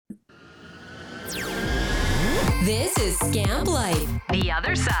This is Scamp Life, The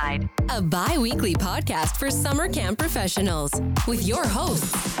Other Side, a bi-weekly podcast for summer camp professionals with your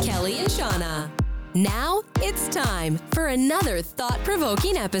hosts, Kelly and Shauna. Now it's time for another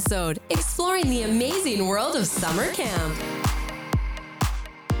thought-provoking episode exploring the amazing world of summer camp.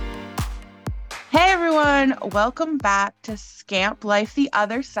 Hey everyone, welcome back to Scamp Life, The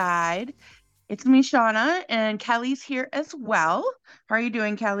Other Side. It's me, Shauna, and Kelly's here as well. How are you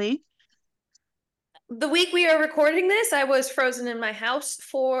doing, Kelly? The week we are recording this, I was frozen in my house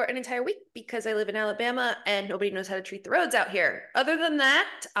for an entire week because I live in Alabama and nobody knows how to treat the roads out here. Other than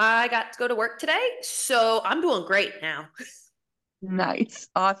that, I got to go to work today, so I'm doing great now. Nice.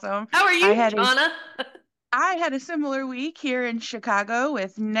 Awesome. How are you, Shauna? I had a similar week here in Chicago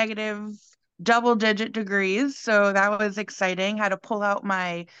with negative double-digit degrees, so that was exciting. Had to pull out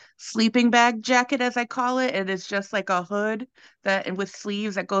my sleeping bag jacket, as I call it. It is just like a hood that with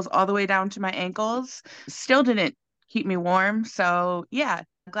sleeves that goes all the way down to my ankles. Still didn't keep me warm, so yeah.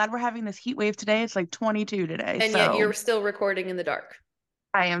 Glad we're having this heat wave today. It's like 22 today. And yet you're still recording in the dark.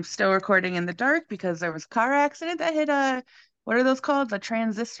 I am still recording in the dark because there was a car accident that hit what are those called? A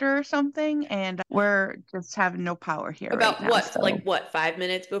transistor or something? And we're just having no power here About right now. Like 5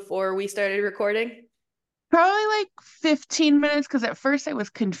 minutes before we started recording? Probably like 15 minutes, because at first I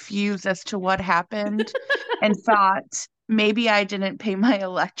was confused as to what happened and thought maybe I didn't pay my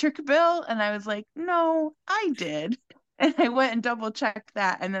electric bill. And I was like, no, I did. And I went and double checked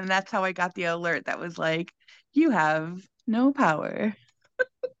that. And then that's how I got the alert that was like, you have no power.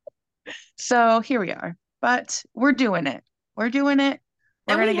 So here we are. But we're doing it. We're doing it.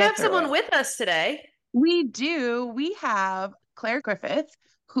 And we have someone with us today. We do. We have Claire Griffith,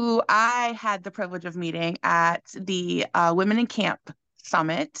 who I had the privilege of meeting at the Women in Camp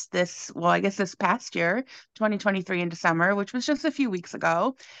Summit this past year, 2023 in December, which was just a few weeks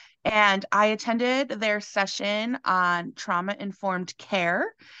ago. And I attended their session on trauma-informed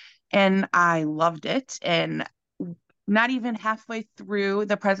care, and I loved it. And not even halfway through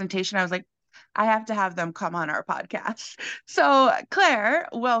the presentation, I was like, I have to have them come on our podcast. So Claire,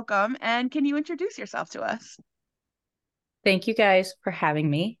 welcome. And can you introduce yourself to us? Thank you guys for having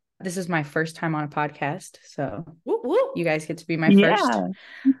me. This is my first time on a podcast, so you guys get to be my first.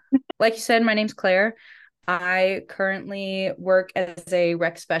 Like you said, my name's Claire. I currently work as a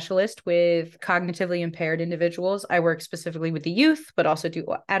rec specialist with cognitively impaired individuals. I work specifically with the youth, but also do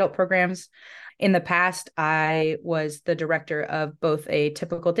adult programs. In the past, I was the director of both a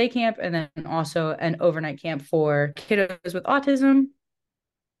typical day camp and then also an overnight camp for kiddos with autism.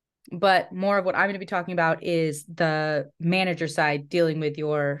 But more of what I'm going to be talking about is the manager side, dealing with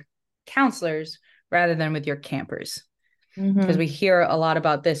your counselors rather than with your campers. Because we hear a lot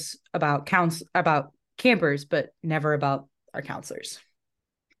about this, about campers, but never about our counselors.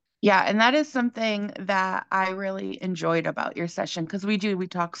 Yeah, and that is something that I really enjoyed about your session, because we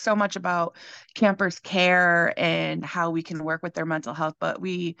talk so much about campers' care and how we can work with their mental health, but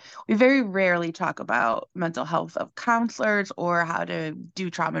we very rarely talk about mental health of counselors or how to do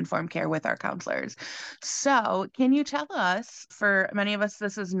trauma-informed care with our counselors. So can you tell us, for many of us,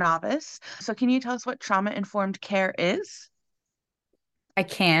 this is novice, so can you tell us what trauma-informed care is? I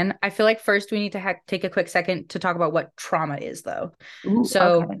can. I feel like first we need to take a quick second to talk about what trauma is, though.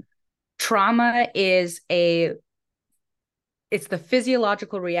 Trauma is it's the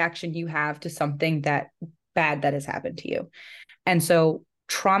physiological reaction you have to something that has happened to you. And so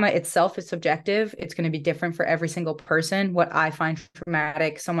trauma itself is subjective. It's going to be different for every single person. What I find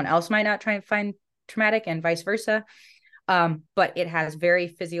traumatic, someone else might not try and find traumatic, and vice versa. But it has very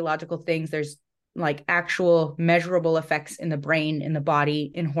physiological things. There's like actual measurable effects in the brain, in the body,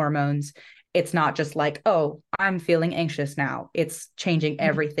 in hormones. It's not just like, oh, I'm feeling anxious now. It's changing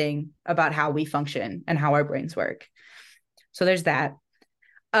everything about how we function and how our brains work. So there's that.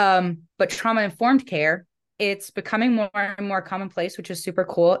 But trauma-informed care, it's becoming more and more commonplace, which is super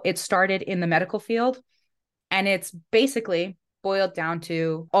cool. It started in the medical field, and it's basically boiled down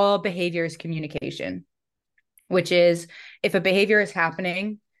to all behavior is communication, which is if a behavior is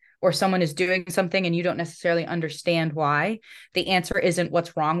happening or someone is doing something and you don't necessarily understand why, the answer isn't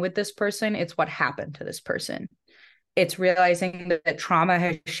what's wrong with this person, it's what happened to this person. It's realizing that trauma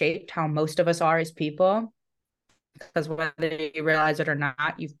has shaped how most of us are as people, because whether you realize it or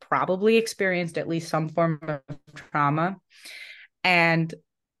not, you've probably experienced at least some form of trauma. And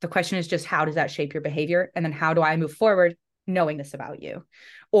the question is just, how does that shape your behavior? And then how do I move forward knowing this about you,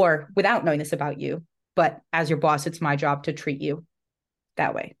 or without knowing this about you? But as your boss, it's my job to treat you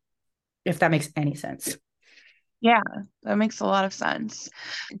that way, if that makes any sense. Yeah, that makes a lot of sense.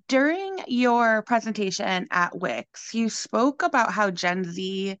 During your presentation at Wix, you spoke about how Gen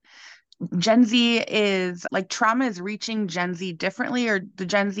Z Gen Z is like trauma is reaching Gen Z differently, or the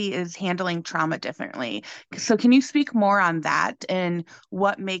Gen Z is handling trauma differently. So, can you speak more on that and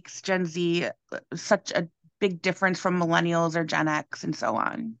what makes Gen Z such a big difference from millennials or Gen X and so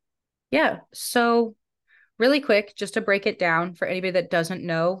on? Yeah. So really quick, just to break it down for anybody that doesn't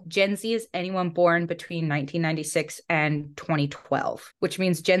know, Gen Z is anyone born between 1996 and 2012, which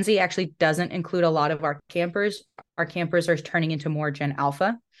means Gen Z actually doesn't include a lot of our campers. Our campers are turning into more Gen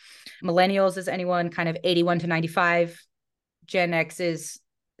Alpha. Millennials is anyone kind of 81 to 95. Gen X is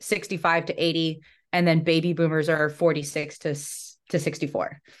 65 to 80. And then baby boomers are 46 to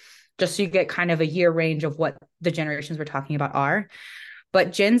 64. Just so you get kind of a year range of what the generations we're talking about are.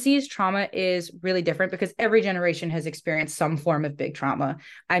 But Gen Z's trauma is really different because every generation has experienced some form of big trauma.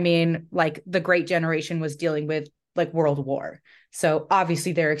 I mean, like the great generation was dealing with like World War. So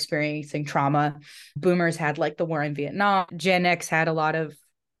obviously they're experiencing trauma. Boomers had like the war in Vietnam. Gen X had a lot of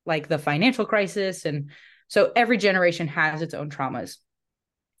like the financial crisis. And so every generation has its own traumas.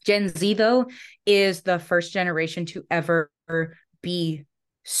 Gen Z, though, is the first generation to ever be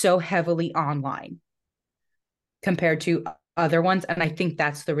so heavily online compared to other ones. And I think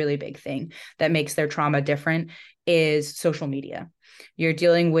that's the really big thing that makes their trauma different is social media. You're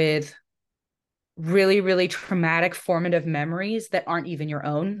dealing with really, really traumatic formative memories that aren't even your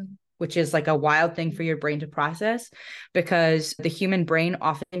own, which is like a wild thing for your brain to process because the human brain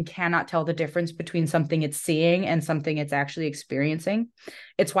often cannot tell the difference between something it's seeing and something it's actually experiencing.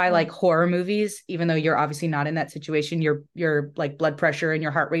 It's why like horror movies, even though you're obviously not in that situation, your like blood pressure and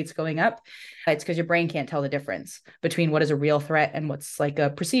your heart rate's going up. It's because your brain can't tell the difference between what is a real threat and what's like a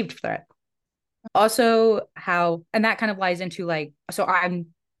perceived threat. Also how, and that kind of lies into like, so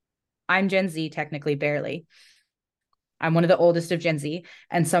I'm Gen Z technically, barely. I'm one of the oldest of Gen Z,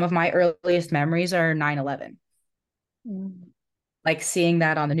 and some of my earliest memories are 9/11. Like seeing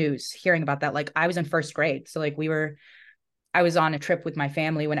that on the news, hearing about that. Like I was in first grade. So like I was on a trip with my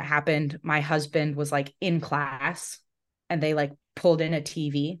family when it happened. My husband was like in class and they like pulled in a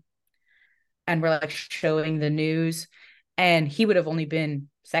TV and were like showing the news. And he would have only been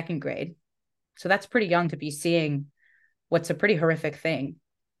second grade. So that's pretty young to be seeing what's a pretty horrific thing.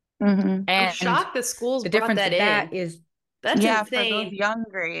 Mm-hmm. I'm And shocked the schools the brought difference that with that in. is That's Yeah, for those insane. young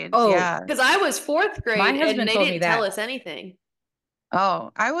grades. Oh, Yeah. Because I was fourth grade my and husband they told me didn't tell that. us anything.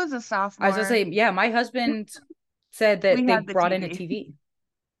 Oh, I was a I was sophomore. gonna say, yeah, my husband said that We they had the brought in a TV. TV.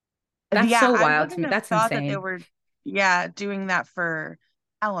 That's Yeah, so I wild to wouldn't me. have That's thought that they insane. were, yeah, doing that for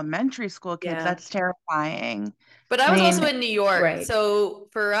elementary school kids. Yeah. That's terrifying. But I I was also mean, in New York. Right. So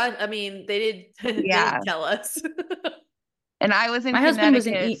for us, I mean, they yeah. didn't tell us. And I was in My husband was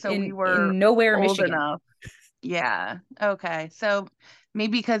Connecticut, so we were in nowhere, old Michigan. enough. Yeah. Okay. So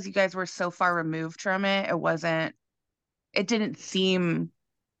maybe because you guys were so far removed from it, it didn't seem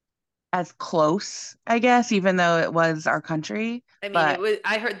as close, I guess, even though it was our country. I mean, But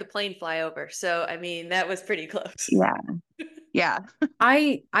I heard the plane fly over. So, I mean, that was pretty close. yeah. Yeah.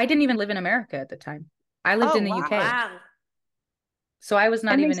 I didn't even live in America at the time. I lived Oh, in the wow. UK. Wow. So I was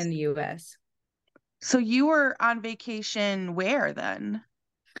not That even makes in the US. So you were on vacation where then?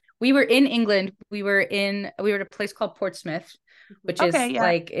 We were in England. We were at a place called Portsmouth, which Okay, is yeah.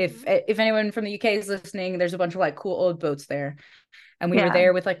 like if anyone from the UK is listening, there's a bunch of like cool old boats there. And we were Yeah.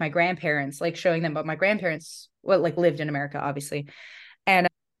 there with like my grandparents, like showing them, but my grandparents like lived in America, obviously. And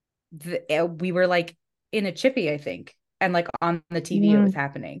we were like in a chippy, I think, and like on the TV it was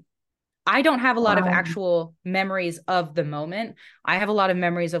happening. I don't have a lot of Wow. actual memories of the moment. I have a lot of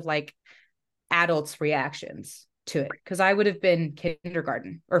memories of like adults' reactions to it because I would have been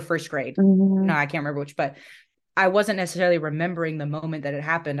kindergarten or first grade. No, I can't remember which, but I wasn't necessarily remembering the moment that it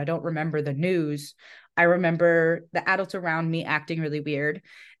happened. I don't remember the news. I remember the adults around me acting really weird.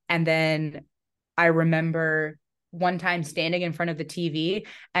 And then I remember one time standing in front of the TV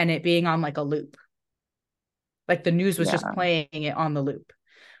and it being on like a loop. Like the news was Yeah. just playing it on the loop,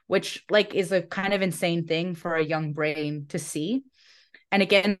 which like is a kind of insane thing for a young brain to see. And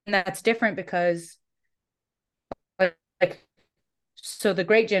again, that's different because like so the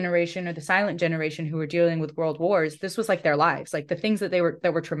great generation or the silent generation who were dealing with world wars, this was like their lives. Like the things that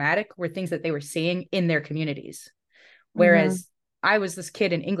were traumatic were things that they were seeing in their communities. Whereas I was this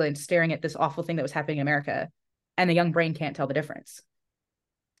kid in England staring at this awful thing that was happening in America, and the young brain can't tell the difference.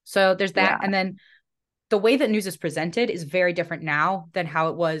 So there's that. Yeah. And then the way that news is presented is very different now than how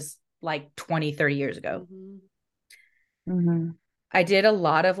it was like 20, 30 years ago. I did a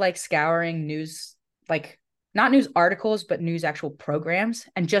lot of like scouring news, like not news articles, but news actual programs.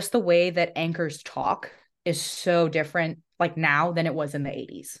 And just the way that anchors talk is so different like now than it was in the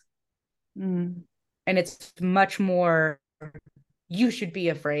 80s. And it's much more, you should be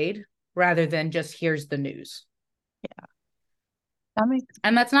afraid rather than just here's the news. Yeah.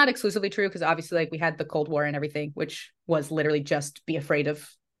 And that's not exclusively true, because obviously like we had the Cold War and everything, which was literally just be afraid of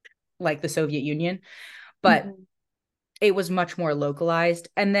like the Soviet Union, but it was much more localized.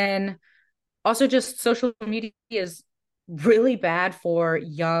 And then also just social media is really bad for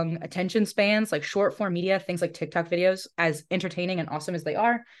young attention spans, like short form media, things like TikTok videos, as entertaining and awesome as they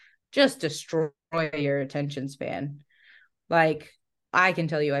are, just destroy your attention span. Like, I can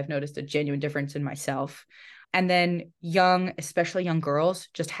tell you, I've noticed a genuine difference in myself. And then young, especially young girls,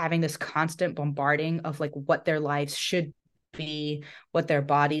 just having this constant bombarding of like what their lives should be, what their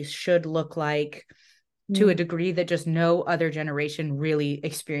bodies should look like, to a degree that just no other generation really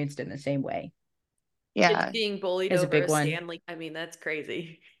experienced in the same way. Yeah. Kids being bullied is over a big one. Stanley. I mean, that's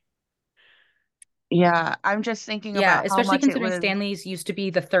crazy. Yeah, I'm just thinking about especially how much considering Stanley's used to be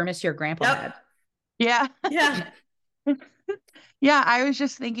the thermos your grandpa had. Yeah. Yeah. Yeah, I was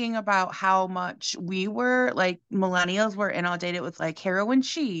just thinking about how much we were like millennials were inundated with like heroin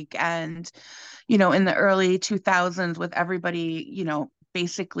chic and, in the early 2000s with everybody,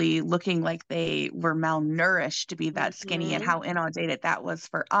 basically looking like they were malnourished to be that skinny and how inundated that was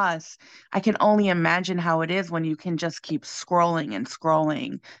for us. I can only imagine how it is when you can just keep scrolling and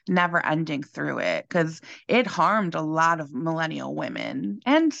scrolling, never ending through it, because it harmed a lot of millennial women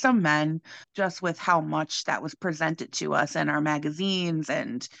and some men just with how much that was presented to us in our magazines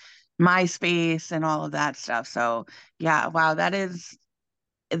and MySpace and all of that stuff. So yeah, wow, that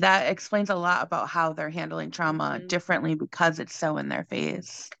explains a lot about how they're handling trauma differently because it's so in their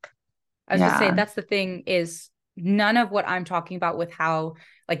face. I was gonna say, that's the thing, is none of what I'm talking about with how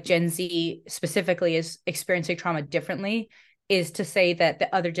like Gen Z specifically is experiencing trauma differently is to say that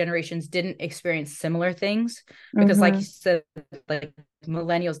the other generations didn't experience similar things, because like you said, like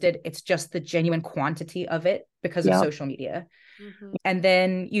millennials did. It's just the genuine quantity of it because of social media. And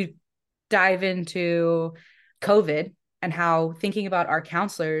then you dive into COVID and how thinking about our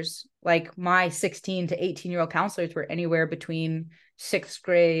counselors, like my 16 to 18-year-old counselors were anywhere between 6th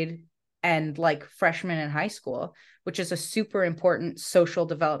grade and like freshmen in high school, which is a super important social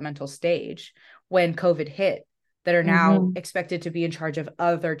developmental stage when COVID hit, that are now expected to be in charge of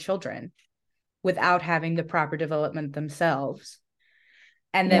other children without having the proper development themselves.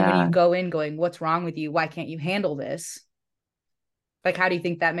 And then when you go in going, what's wrong with you? Why can't you handle this? Like, how do you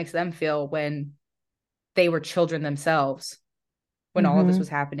think that makes them feel when they were children themselves, when all of this was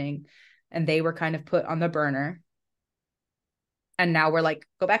happening and they were kind of put on the burner? And now we're like,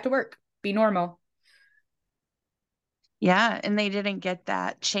 go back to work, be normal. Yeah. And they didn't get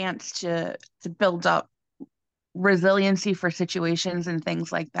that chance to build up resiliency for situations and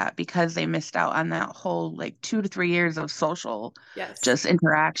things like that because they missed out on that whole like 2 to 3 years of social just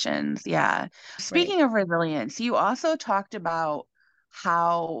interactions. Yeah. Speaking of resilience, you also talked about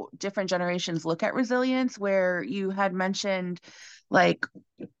how different generations look at resilience, where you had mentioned like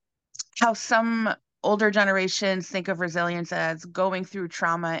how some older generations think of resilience as going through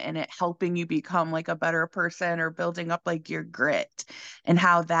trauma and it helping you become like a better person or building up like your grit, and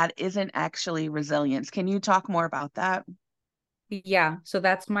how that isn't actually resilience. Can you talk more about that? Yeah, so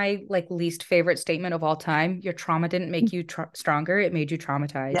that's my like least favorite statement of all time. Your trauma didn't make you stronger, it made you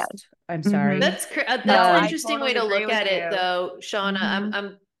traumatized. Yes. I'm sorry. That's an interesting way to look at it though, Shauna.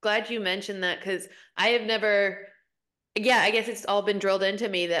 I'm glad you mentioned that, because I have never, I guess it's all been drilled into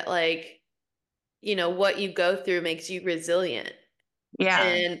me that like, what you go through makes you resilient. Yeah.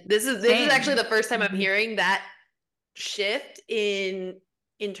 And this is actually the first time I'm hearing that shift in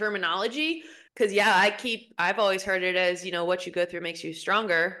terminology. Because I've always heard it as, what you go through makes you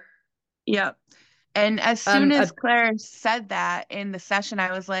stronger. Yep. And as soon as Claire said that in the session,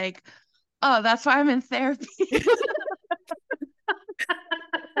 I was like, oh, that's why I'm in therapy.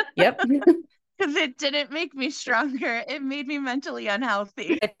 Yep. Because it didn't make me stronger. It made me mentally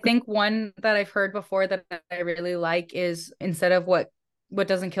unhealthy. I think one that I've heard before that I really like is, instead of what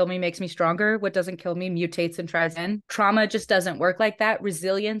doesn't kill me makes me stronger, what doesn't kill me mutates and tries in. Trauma just doesn't work like that.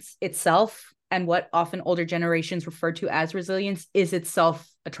 Resilience itself, and what often older generations refer to as resilience, is itself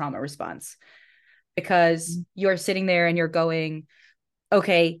a trauma response. Because you're sitting there and you're going,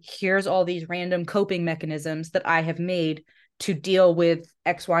 okay, here's all these random coping mechanisms that I have made to deal with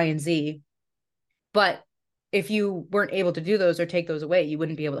X, Y, and Z. But if you weren't able to do those or take those away, you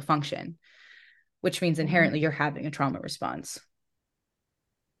wouldn't be able to function, which means inherently you're having a trauma response.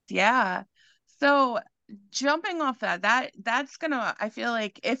 Yeah. So jumping off that's gonna, I feel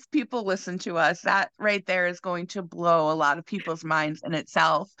like if people listen to us, that right there is going to blow a lot of people's minds in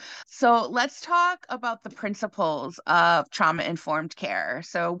itself. So let's talk about the principles of trauma-informed care.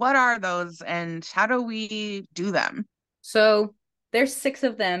 So what are those and how do we do them? So There's 6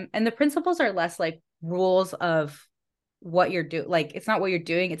 of them, and the principles are less like rules of what you're doing. Like, it's not what you're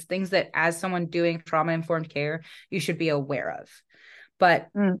doing, it's things that as someone doing trauma-informed care, you should be aware of. But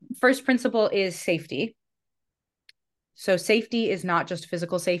first principle is safety. So safety is not just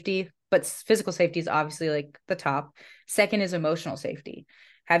physical safety, but physical safety is obviously like the top. Second is emotional safety.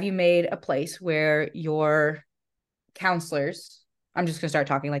 Have you made a place where your counselors, I'm just going to start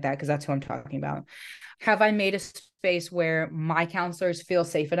talking like that because that's who I'm talking about. Have I made a space where my counselors feel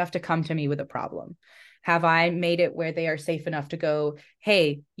safe enough to come to me with a problem? Have I made it where they are safe enough to go,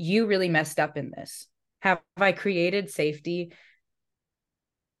 hey, you really messed up in this? Have I created safety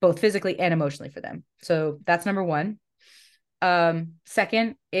both physically and emotionally for them? So that's number one.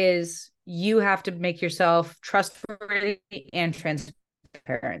 Second is you have to make yourself trustworthy and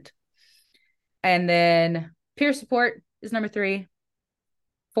transparent. And then peer support is number 3.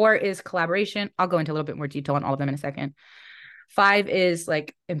 4 is collaboration. I'll go into a little bit more detail on all of them in a second. 5 is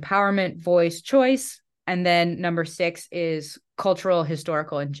like empowerment, voice, choice. And then number 6 is cultural,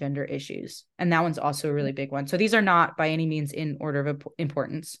 historical, and gender issues. And that one's also a really big one. So these are not by any means in order of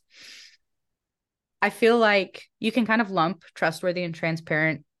importance. I feel like you can kind of lump trustworthy and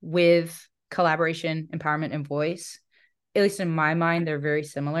transparent with collaboration, empowerment, and voice. At least in my mind, they're very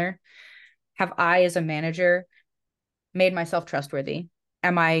similar. Have I, as a manager, made myself trustworthy?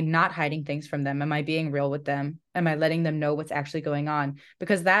 Am I not hiding things from them? Am I being real with them? Am I letting them know what's actually going on?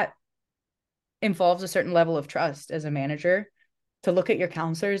 Because that involves a certain level of trust as a manager to look at your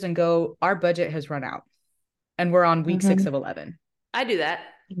counselors and go, our budget has run out and we're on week 6 of 11. I do that.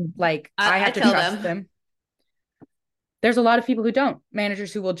 Like, I have to trust them. There's a lot of people who don't.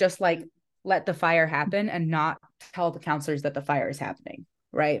 Managers who will just like let the fire happen and not tell the counselors that the fire is happening,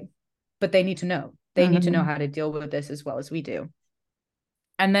 right? But they need to know. They need to know how to deal with this as well as we do.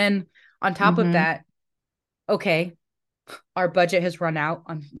 And then on top of that, okay, our budget has run out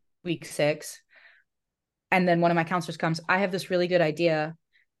on week 6. And then one of my counselors comes, I have this really good idea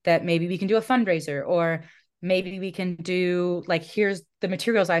that maybe we can do a fundraiser, or maybe we can do like, here's the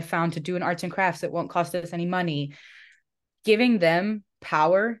materials I found to do in arts and crafts that won't cost us any money. Giving them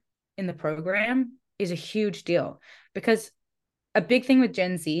power in the program is a huge deal, because a big thing with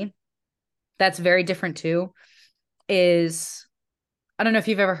Gen Z that's very different too is, I don't know if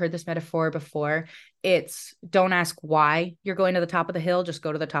you've ever heard this metaphor before. It's don't ask why you're going to the top of the hill, just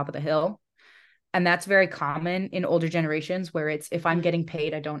go to the top of the hill. And that's very common in older generations, where it's, if I'm getting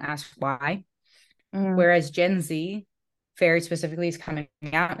paid, I don't ask why. Whereas Gen Z very specifically is coming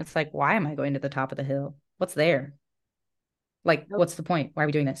out. It's like, why am I going to the top of the hill? What's there? Like, what's the point? Why are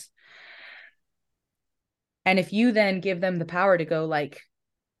we doing this? And if you then give them the power to go like,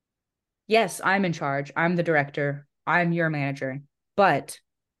 yes, I'm in charge. I'm the director. I'm your manager. But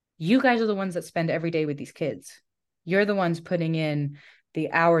you guys are the ones that spend every day with these kids. You're the ones putting in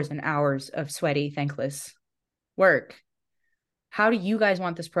the hours and hours of sweaty, thankless work. How do you guys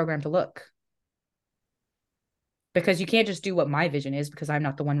want this program to look? Because you can't just do what my vision is, because I'm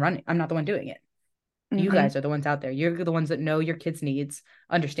not the one running. I'm not the one doing it. You guys are the ones out there. You're the ones that know your kids' needs,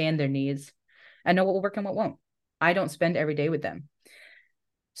 understand their needs, and know what will work and what won't. I don't spend every day with them.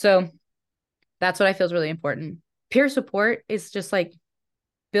 So that's what I feel is really important. Peer support is just like,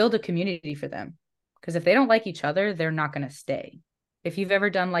 build a community for them. Because if they don't like each other, they're not going to stay. If you've ever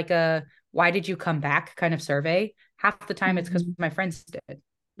done like a, why did you come back kind of survey, half the time it's because my friends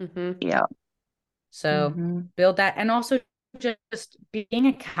did. Yeah. So build that. And also just being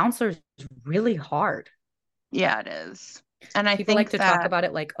a counselor is really hard. Yeah, it is. And I People think like to talk about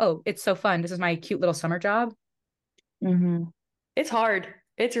it like, oh, it's so fun. This is my cute little summer job. It's hard.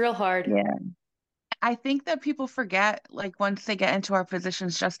 It's real hard. Yeah. I think that people forget, like, once they get into our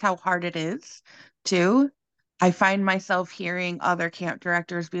positions, just how hard it is too. I find myself hearing other camp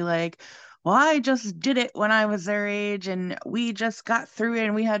directors be like, well, I just did it when I was their age and we just got through it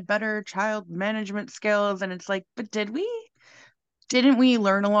and we had better child management skills. And it's like, but did we? Didn't we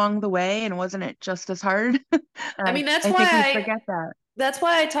learn along the way, and wasn't it just as hard? I mean, that's I why think we forget that. That's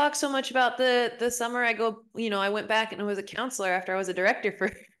why I talk so much about the summer I go, I went back and I was a counselor after I was a director for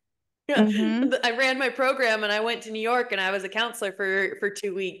I ran my program, and I went to New York and I was a counselor for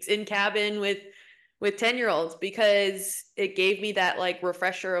 2 weeks in cabin with 10-year-olds, because it gave me that like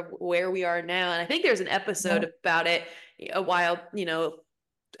refresher of where we are now. And I think there's an episode about it a while,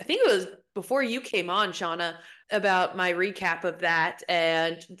 I think it was before you came on, Shauna, about my recap of that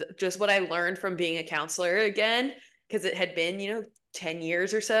and just what I learned from being a counselor again, because it had been, 10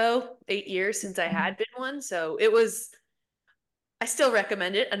 years or so, 8 years since I had been one. So I still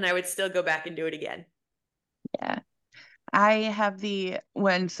recommend it, and I would still go back and do it again. Yeah. I have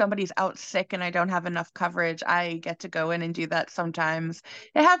when somebody's out sick and I don't have enough coverage, I get to go in and do that sometimes.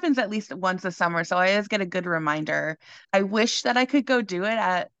 It happens at least once a summer, so I always get a good reminder. I wish that I could go do it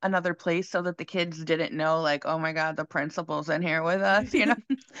at another place so that the kids didn't know, like, oh my God, the principal's in here with us,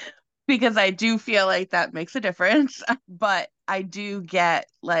 because I do feel like that makes a difference. But I do get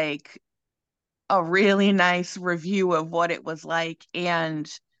like a really nice review of what it was like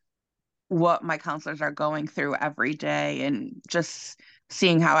and what my counselors are going through every day and just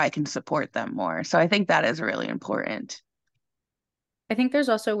seeing how I can support them more. So I think that is really important. I think there's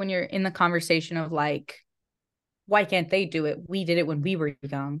also when you're in the conversation of like, why can't they do it? We did it when we were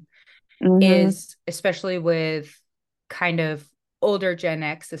young, is especially with kind of older Gen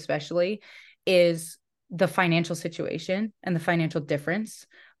X, especially, is the financial situation and the financial difference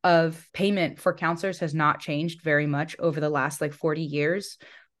of payment for counselors has not changed very much over the last like 40 years,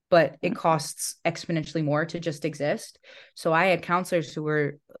 but it costs exponentially more to just exist. So I had counselors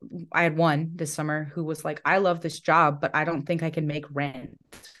I had one this summer who was like, I love this job, but I don't think I can make rent.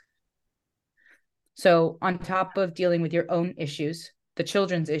 So on top of dealing with your own issues, the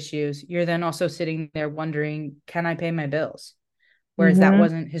children's issues, you're then also sitting there wondering, can I pay my bills? Whereas that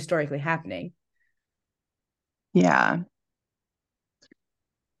wasn't historically happening. Yeah.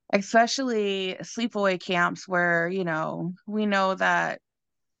 Especially sleepaway camps where, we know that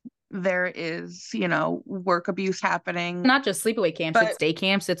there is, work abuse happening. Not just sleepaway camps, it's day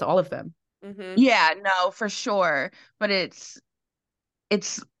camps, it's all of them. Yeah, no, for sure. But it's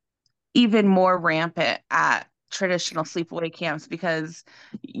even more rampant at traditional sleepaway camps because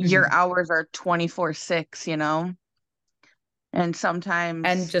your hours are 24/6, and sometimes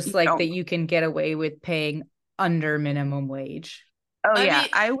and just like that you can get away with paying under minimum wage. Oh yeah,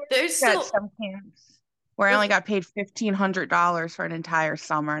 I worked at some camps where I only got paid $1,500 for an entire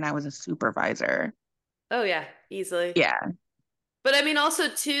summer and I was a supervisor. Oh yeah, easily. Yeah. But I mean, also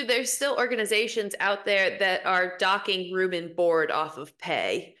too, there's still organizations out there that are docking room and board off of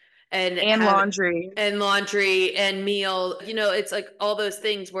pay and laundry and meal. It's like all those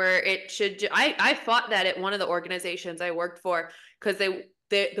things where it should. I fought that at one of the organizations I worked for because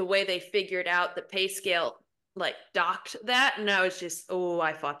the way they figured out the pay scale like docked that, and I was just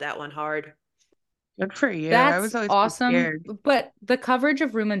I fought that one hard. Good for you. That's I was always awesome. But the coverage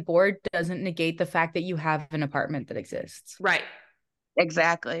of room and board doesn't negate the fact that you have an apartment that exists. Right.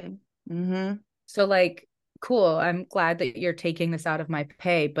 Exactly. So like, cool. I'm glad that you're taking this out of my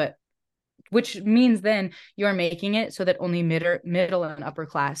pay, but which means then you're making it so that only middle and upper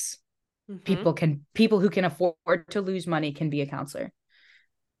class people who can afford to lose money can be a counselor.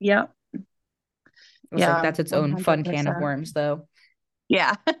 Yep. Yeah, like, that's its own 100%. Fun can of worms, though.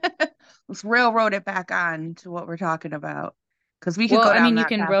 Yeah, let's railroad it back on to what we're talking about because we can go down you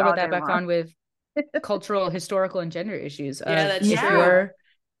can railroad that back on with cultural, historical, and gender issues. Yeah, that's true.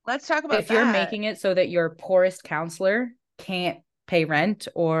 Let's talk about if you're making it so that your poorest counselor can't pay rent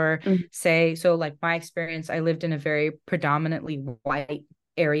or say, so like my experience, I lived in a very predominantly white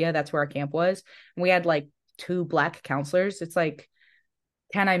area. That's where our camp was. And we had like 2 Black counselors. It's like,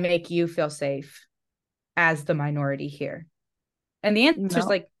 can I make you feel safe as the minority here? And the answer is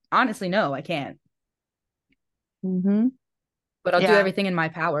like, honestly, no, I can't. But I'll do everything in my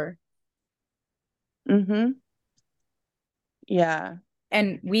power. Yeah.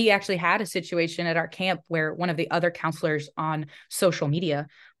 And we actually had a situation at our camp where one of the other counselors on social media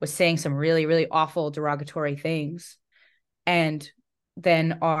was saying some really, really awful derogatory things. And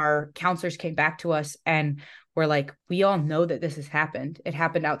then our counselors came back to us and were like, we all know that this has happened. It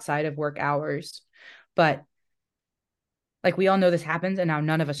happened outside of work hours, but like, we all know this happens and now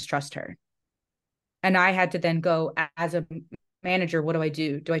none of us trust her. And I had to then go as a manager, what do I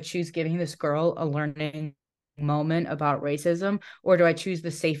do? Do I choose giving this girl a learning moment about racism, or do I choose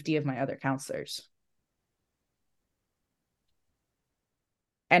the safety of my other counselors?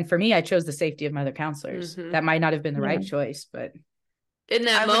 And for me, I chose the safety of my other counselors. That might not have been the right choice, but in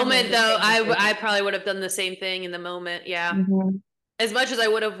that moment, though, I probably would have done the same thing in the moment. Yeah. As much as I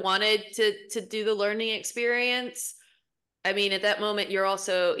would have wanted to do the learning experience, I mean, at that moment, you're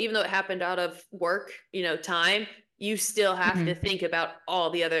also, even though it happened out of work, time, you still have to think about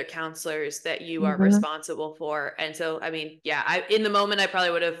all the other counselors that you are responsible for. And so, I mean, yeah, in the moment, I probably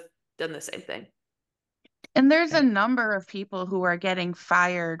would have done the same thing. And there's a number of people who are getting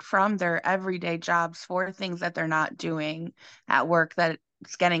fired from their everyday jobs for things that they're not doing at work that's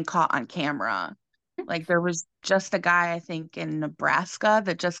getting caught on camera. Like there was just a guy, I think, in Nebraska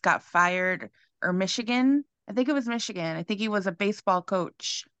that just got fired, or Michigan. I think it was Michigan. I think he was a baseball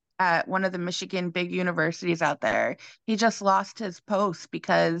coach at one of the Michigan big universities out there. He just lost his post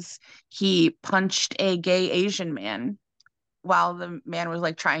because he punched a gay Asian man. while the man was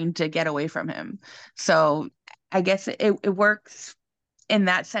like trying to get away from him. So I guess it works in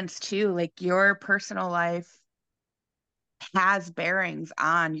that sense too. Like your personal life has bearings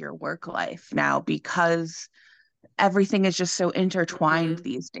on your work life now because everything is just so intertwined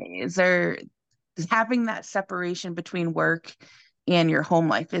these days. Having that separation between work and your home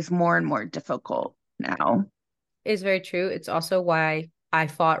life is more and more difficult now. Is very true. It's also why I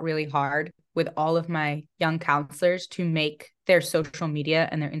fought really hard with all of my young counselors to make their social media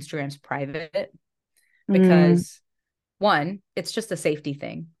and their Instagrams private because one, it's just a safety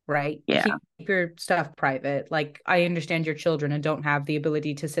thing, right? Yeah. Keep your stuff private. Like I understand your children and don't have the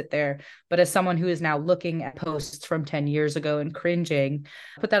ability to sit there, but as someone who is now looking at posts from 10 years ago and cringing,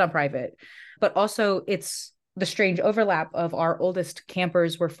 put that on private. But also it's the strange overlap of our oldest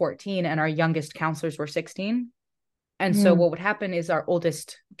campers were 14 and our youngest counselors were 16. And so what would happen is our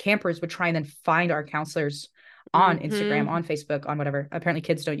oldest campers would try and then find our counselors on Instagram, on Facebook, on whatever. Apparently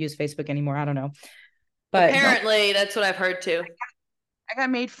kids don't use Facebook anymore. I don't know. But apparently that's what I've heard too. I got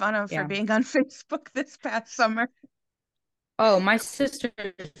made fun of for being on Facebook this past summer. Oh, my sister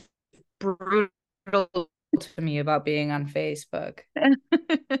is brutal to me about being on Facebook.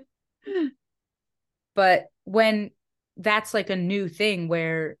 But when that's like a new thing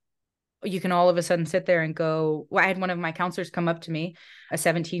where you can all of a sudden sit there and go, well, I had one of my counselors come up to me, a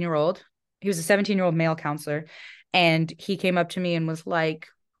 17-year-old. He was a 17-year-old male counselor. And he came up to me and was like,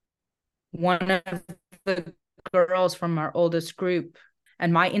 one of the girls from our oldest group,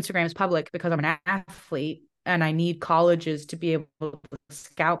 and my Instagram is public because I'm an athlete and I need colleges to be able to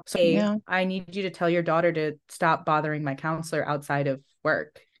scout. So I need you to tell your daughter to stop bothering my counselor outside of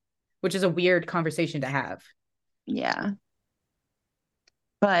work, which is a weird conversation to have. Yeah.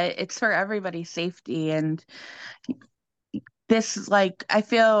 But it's for everybody's safety. And this, like, I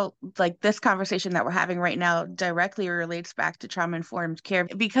feel like this conversation that we're having right now directly relates back to trauma-informed care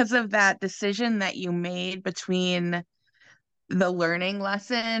because of that decision that you made between the learning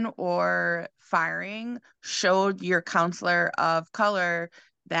lesson or firing showed your counselor of color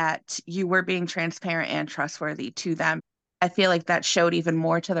that you were being transparent and trustworthy to them. I feel like that showed even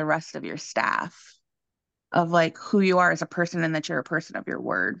more to the rest of your staff of like who you are as a person and that you're a person of your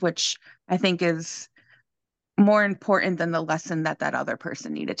word, which I think is more important than the lesson that other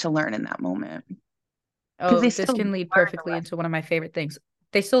person needed to learn in that moment. Oh, this can lead perfectly into one of my favorite things.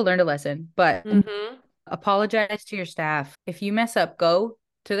 They still learned a lesson, but apologize to your staff. If you mess up, go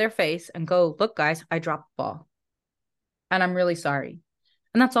to their face and go, look, guys, I dropped the ball and I'm really sorry.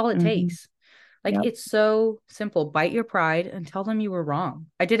 And that's all it takes. Like, it's so simple. Bite your pride and tell them you were wrong.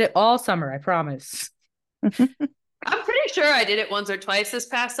 I did it all summer, I promise. I'm pretty sure I did it once or twice this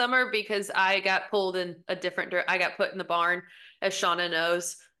past summer because I got pulled in a different I got put in the barn, as Shauna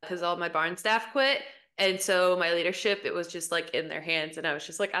knows, because all my barn staff quit. And so my leadership, it was just like in their hands. And I was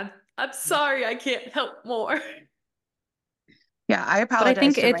just like, I'm sorry, I can't help more. Yeah, I apologize.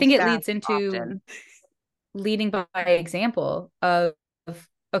 But I think it leads into leading by example of,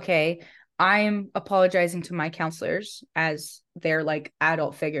 okay, I'm apologizing to my counselors as their like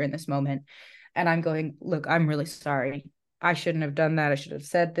adult figure in this moment. And I'm going, look, I'm really sorry. I shouldn't have done that. I should have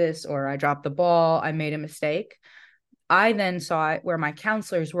said this, or I dropped the ball. I made a mistake. I then saw it where my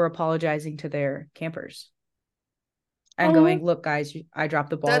counselors were apologizing to their campers and going, look, guys, I dropped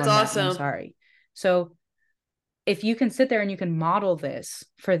the ball. That's awesome. I'm sorry. So if you can sit there and you can model this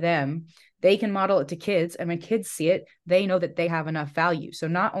for them, they can model it to kids. And when kids see it, they know that they have enough value. So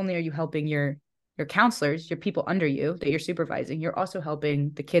not only are you helping your counselors, your people under you that you're supervising, you're also helping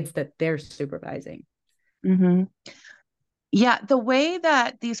the kids that they're supervising. Yeah, the way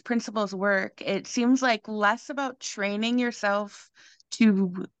that these principles work, it seems like less about training yourself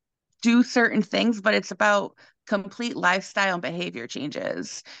to do certain things, but it's about complete lifestyle and behavior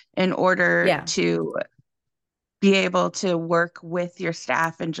changes in order to be able to work with your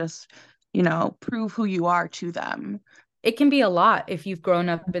staff and just, prove who you are to them. It can be a lot if you've grown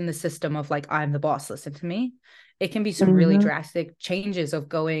up in the system of like, I'm the boss, listen to me. It can be some really drastic changes of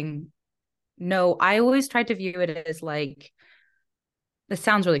going, no, I always tried to view it as like, this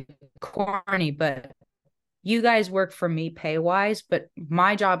sounds really corny, but you guys work for me pay wise, but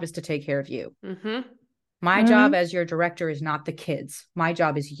my job is to take care of you. My job as your director is not the kids. My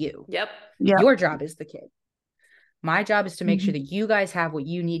job is you. Your job is the kid. My job is to make sure that you guys have what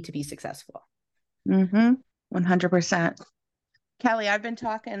you need to be successful. 100%. Kelly, I've been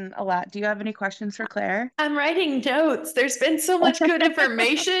talking a lot. Do you have any questions for Claire? I'm writing notes. There's been so much good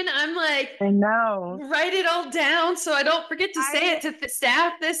information. I'm like, I know. Write it all down so I don't forget to say it to the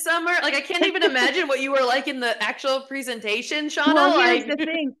staff this summer. Like, I can't even imagine what you were like in the actual presentation, Shauna. Well, here's the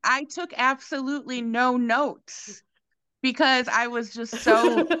thing. I took absolutely no notes. because I was just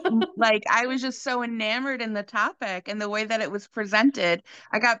so like I was just so enamored in the topic and the way that it was presented.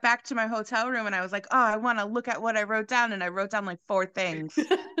 I got back to my hotel room and I was like, oh, I want to look at what I wrote down, and I wrote down like 4 things.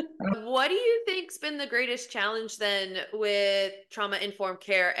 What do you think's been the greatest challenge then with trauma-informed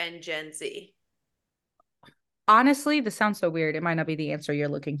care and Gen Z? Honestly, this sounds so weird. It might not be the answer you're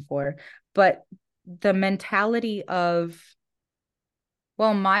looking for, but the mentality of,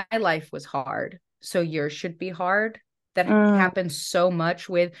 well, my life was hard, so yours should be hard. That happens so much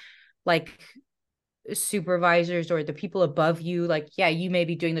with like supervisors or the people above you. Like, yeah, you may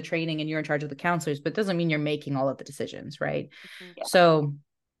be doing the training and you're in charge of the counselors, but it doesn't mean you're making all of the decisions, right? Yeah. So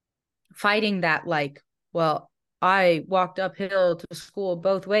fighting that, like, well, I walked uphill to school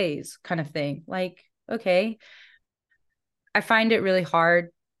both ways kind of thing. Like, okay, I find it really hard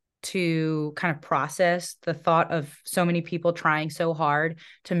to kind of process the thought of so many people trying so hard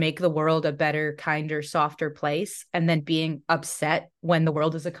to make the world a better, kinder, softer place, and then being upset when the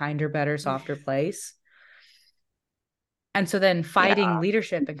world is a kinder, better, softer place. And so then fighting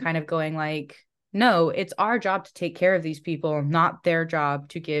leadership and kind of going like, no, it's our job to take care of these people, not their job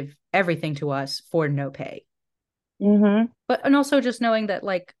to give everything to us for no pay. But, and also just knowing that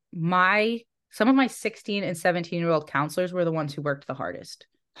like some of my 16 and 17-year-old counselors were the ones who worked the hardest.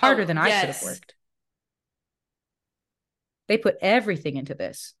 Harder than I could have worked. They put everything into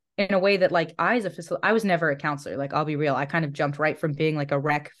this in a way that like I was never a counselor. Like, I'll be real. I kind of jumped right from being like a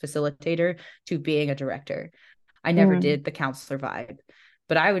rec facilitator to being a director. I never did the counselor vibe,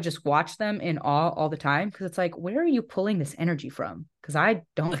 but I would just watch them in awe all the time. Cause it's like, where are you pulling this energy from? Cause I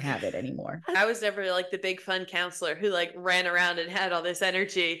don't have it anymore. I was never like the big fun counselor who like ran around and had all this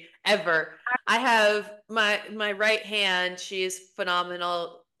energy ever. I have my right hand. She is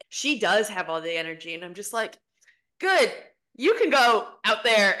phenomenal. She does have all the energy, and I'm just like, good. You can go out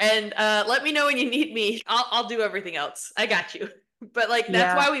there and let me know when you need me. I'll do everything else. I got you. But like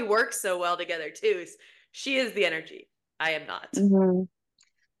that's why we work so well together too. She is the energy. I am not.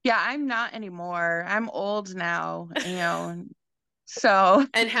 Yeah, I'm not anymore. I'm old now, So.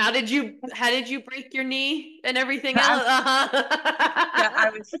 And how did you break your knee and everything else? Yeah,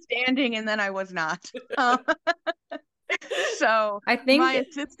 I was standing and then I was not. So I think my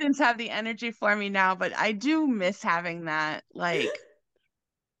assistants have the energy for me now, but I do miss having that. Like,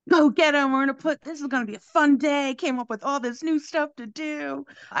 go get them. This is going to be a fun day. Came up with all this new stuff to do.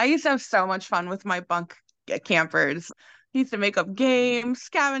 I used to have so much fun with my bunk campers. I used to make up games,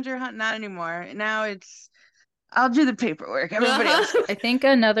 scavenger hunt, not anymore. Now I'll do the paperwork. Everybody else. I think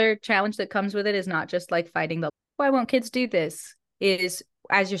another challenge that comes with it is not just like fighting why won't kids do this? Is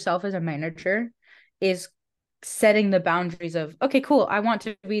as yourself as a manager, is setting the boundaries of, okay, cool. I want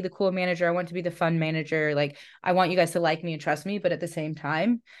to be the cool manager. I want to be the fun manager. Like, I want you guys to like me and trust me. But at the same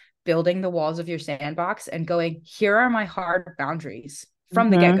time, building the walls of your sandbox and going, here are my hard boundaries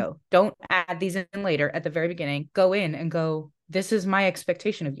from the get-go. Don't add these in later. At the very beginning, go in and go, this is my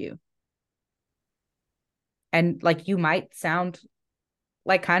expectation of you. And like, you might sound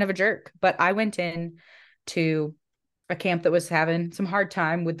like kind of a jerk, but I went in to a camp that was having some hard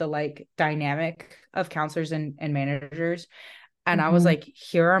time with the like dynamic of counselors and managers. And I was like,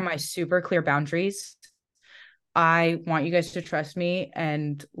 here are my super clear boundaries. I want you guys to trust me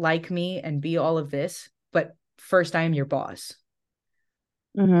and like me and be all of this. But first, I am your boss.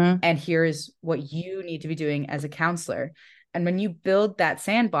 And here is what you need to be doing as a counselor. And when you build that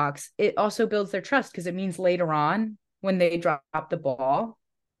sandbox, it also builds their trust, because it means later on when they drop the ball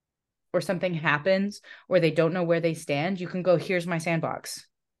or something happens or they don't know where they stand, you can go, here's my sandbox.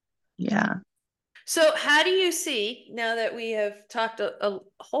 Yeah. So how do you see, now that we have talked a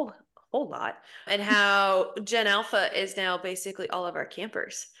whole lot, and how Gen Alpha is now basically all of our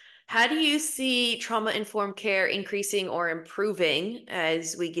campers, how do you see trauma-informed care increasing or improving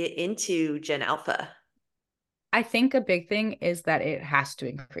as we get into Gen Alpha? I think a big thing is that it has to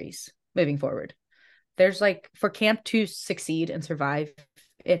increase moving forward. There's like, for camp to succeed and survive,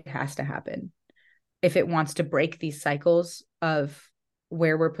 it has to happen if it wants to break these cycles of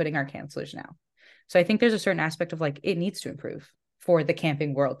where we're putting our counselors now. So I think there's a certain aspect of like, it needs to improve for the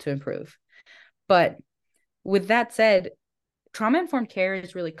camping world to improve. But with that said, trauma-informed care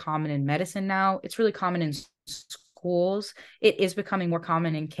is really common in medicine now. It's really common in schools. It is becoming more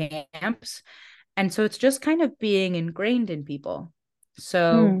common in camps. And so it's just kind of being ingrained in people.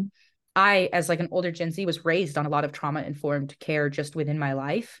 So I, as like an older Gen Z, was raised on a lot of trauma-informed care just within my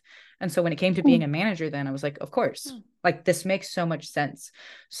life. And so when it came to being a manager, then I was like, of course, like this makes so much sense.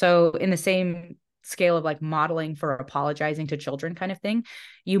 So in the same scale of like modeling for apologizing to children kind of thing,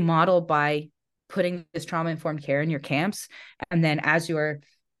 you model by putting this trauma-informed care in your camps. And then as your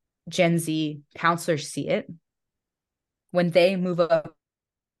Gen Z counselors see it, when they move up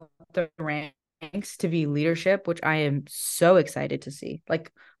the ranks to be leadership, which I am so excited to see.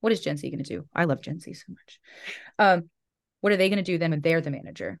 Like, what is Gen Z going to do? I love Gen Z so much. What are they going to do then when they're the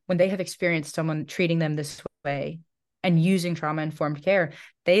manager? When they have experienced someone treating them this way and using trauma-informed care,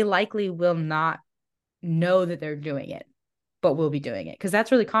 they likely will not know that they're doing it, but will be doing it. Because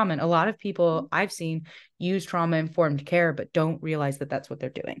that's really common. A lot of people I've seen use trauma-informed care, but don't realize that that's what they're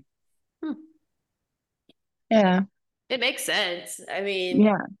doing. Yeah. It makes sense. I mean,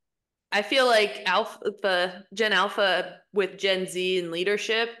 Yeah. I feel like the Gen Alpha with Gen Z in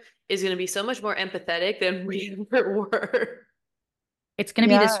leadership is going to be so much more empathetic than we ever were. It's going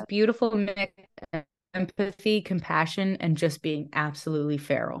to be this beautiful mix of empathy, compassion, and just being absolutely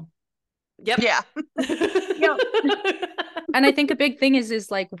feral. Yep. Yeah. Yep. And I think a big thing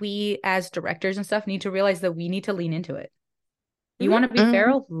is like, we as directors and stuff need to realize that we need to lean into it. You want to be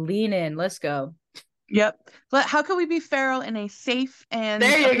feral? Lean in. Let's go. Yep. But how can we be feral in a safe and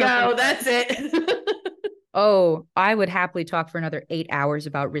there you go. That's it. Oh, I would happily talk for another 8 hours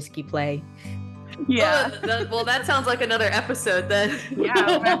about risky play. Yeah. Well, that sounds like another episode then. Yeah,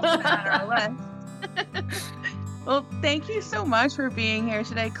 we'll have to put that on our list. Well, thank you so much for being here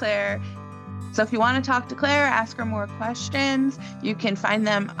today, Claire. So if you want to talk to Claire, ask her more questions, you can find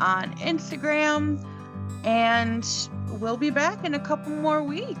them on Instagram, and we'll be back in a couple more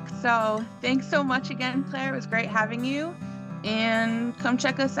weeks. So thanks so much again, Claire. It was great having you, and come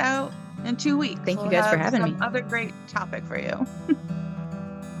check us out in 2 weeks. Thank you guys for having me. Other great topic for you.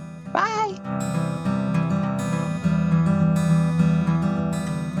 Bye.